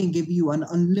 again, give you an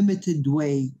unlimited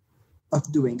way of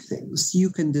doing things. You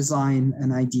can design an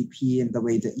IDP in the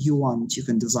way that you want. You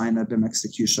can design a BIM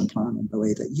execution plan in the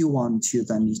way that you want. You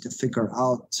then need to figure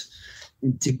out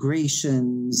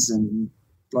integrations and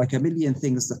like a million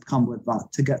things that come with that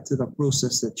to get to the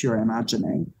process that you're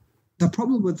imagining. The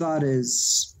problem with that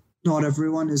is not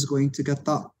everyone is going to get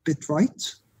that bit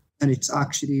right. And it's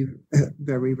actually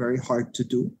very, very hard to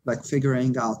do, like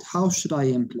figuring out how should I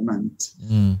implement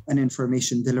an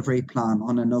information delivery plan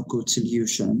on a no-code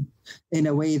solution in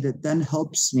a way that then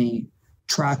helps me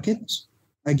track it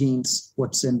against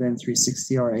what's in BIM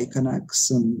 360 or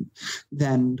ACONX, and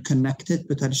then connect it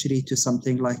potentially to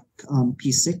something like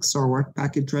P6 or work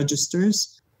package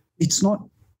registers. It's not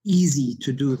easy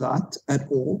to do that at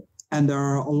all. And there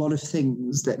are a lot of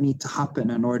things that need to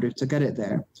happen in order to get it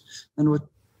there. And what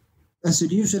a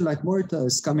solution like Morta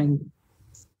is coming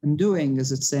and doing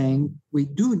is it's saying we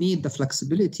do need the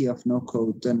flexibility of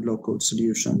no-code and low-code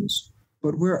solutions,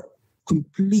 but we're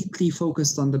completely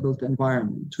focused on the built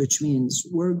environment, which means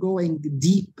we're going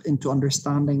deep into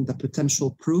understanding the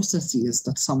potential processes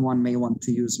that someone may want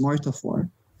to use Morta for.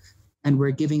 And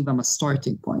we're giving them a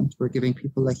starting point. We're giving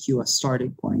people like you a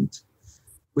starting point,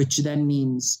 which then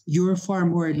means you're far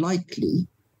more likely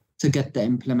to get the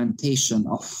implementation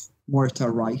of Morta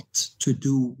right to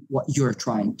do what you're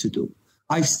trying to do.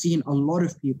 I've seen a lot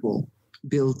of people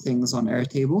build things on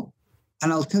Airtable,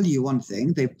 and I'll tell you one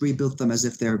thing, they've rebuilt them as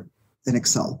if they're in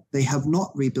Excel. They have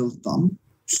not rebuilt them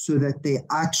so that they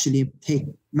actually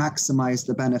maximize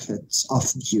the benefits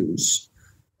of views,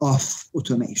 of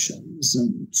automations,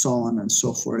 and so on and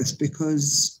so forth,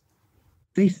 because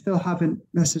they still haven't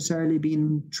necessarily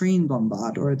been trained on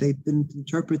that, or they've been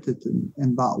interpreted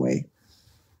in that way.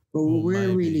 But what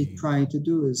we're really trying to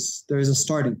do is there's a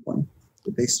starting point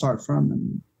that they start from.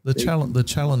 And the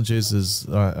challenge is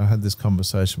I had this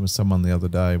conversation with someone the other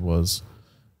day, was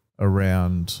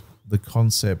around the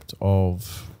concept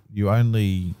of you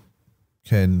only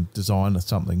can design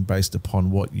something based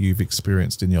upon what you've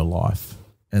experienced in your life.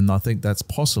 And I think that's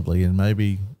possibly, and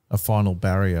maybe a final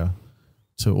barrier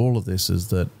to all of this, is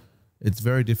that it's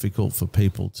very difficult for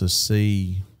people to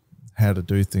see how to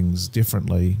do things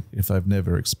differently if they've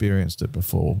never experienced it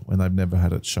before, when they've never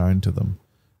had it shown to them.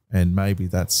 And maybe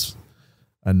that's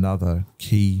another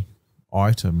key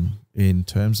item in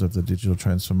terms of the digital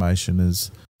transformation,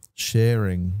 is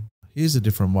sharing. Here's a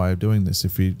different way of doing this.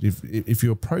 If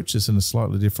you approach this in a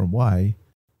slightly different way,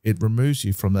 it removes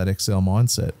you from that Excel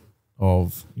mindset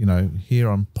of, here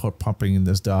I'm pumping in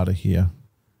this data here,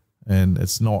 and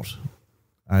it's not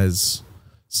as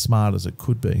smart as it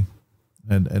could be.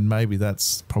 And maybe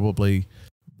that's probably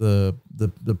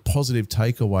the positive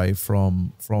takeaway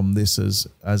from this as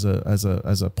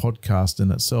a podcast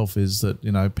in itself is that,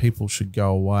 you know, people should go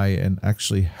away and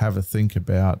actually have a think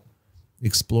about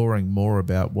exploring more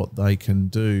about what they can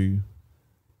do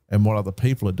and what other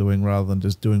people are doing, rather than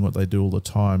just doing what they do all the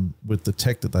time with the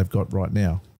tech that they've got right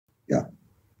now. Yeah,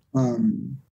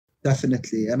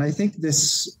 definitely. And I think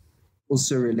this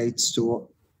also relates to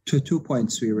 2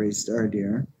 points we raised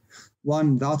earlier.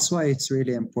 One, that's why it's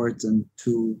really important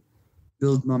to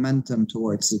build momentum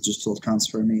towards digital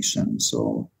transformation.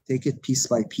 So take it piece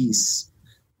by piece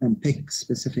and pick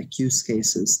specific use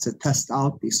cases to test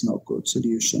out these no-code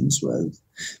solutions with,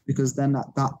 because then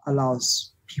that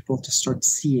allows people to start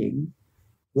seeing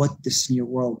what this new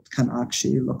world can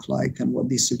actually look like and what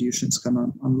these solutions can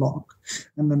unlock.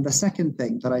 And then the second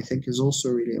thing that I think is also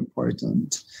really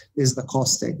important is the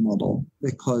cost take model,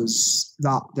 because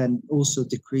that then also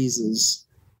decreases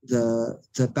the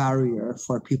barrier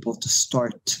for people to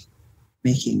start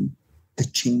making the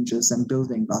changes and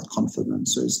building that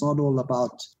confidence. So it's not all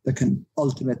about the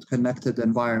ultimate connected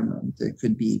environment. It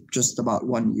could be just about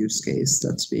one use case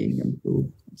that's being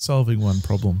improved. Solving one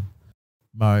problem.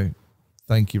 Mo,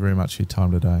 thank you very much for your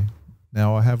time today.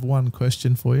 Now, I have one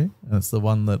question for you, and it's the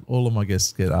one that all of my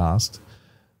guests get asked.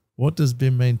 What does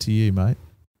BIM mean to you, mate?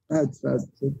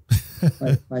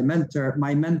 My mentor,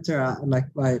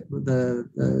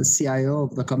 the CIO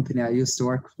of the company I used to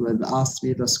work with, asked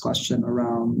me this question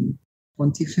around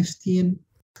 2015,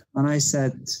 and I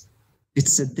said,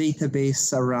 it's a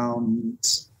database around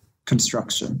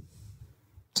construction.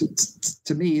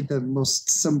 To me, the most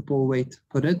simple way to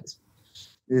put it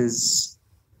is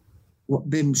what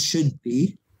BIM should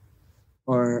be,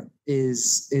 or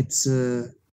is it's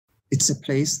a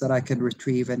place that I can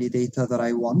retrieve any data that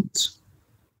I want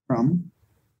from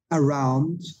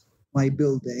around my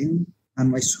building and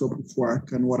my scope of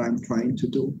work and what I'm trying to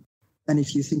do. And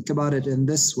if you think about it in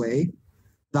this way,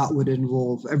 that would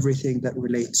involve everything that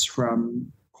relates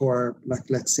from core, like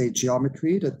let's say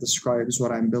geometry that describes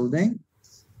what I'm building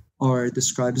or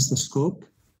describes the scope,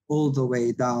 all the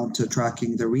way down to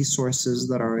tracking the resources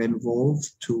that are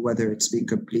involved, to whether it's being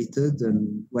completed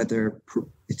and whether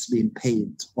it's being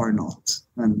paid or not.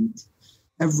 And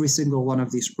every single one of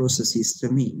these processes, to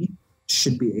me,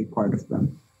 should be a part of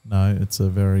them. No, it's a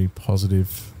very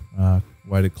positive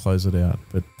way to close it out.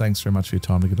 But thanks very much for your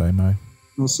time today, Mo.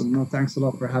 Awesome. No, thanks a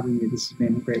lot for having me. This has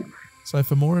been great. So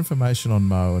for more information on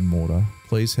Mo and Morta,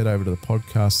 please head over to the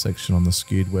podcast section on the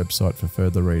Skewed website for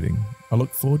further reading. I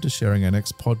look forward to sharing our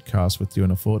next podcast with you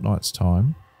in a fortnight's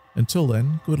time. Until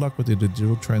then, good luck with your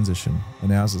digital transition,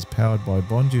 and ours is powered by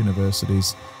Bond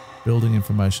University's Building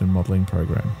Information Modelling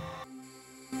program.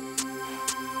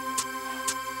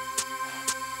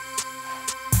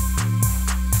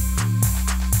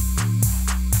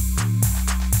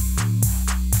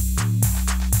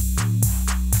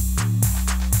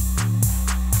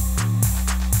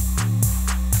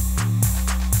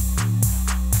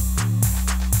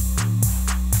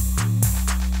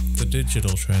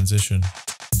 Digital transition.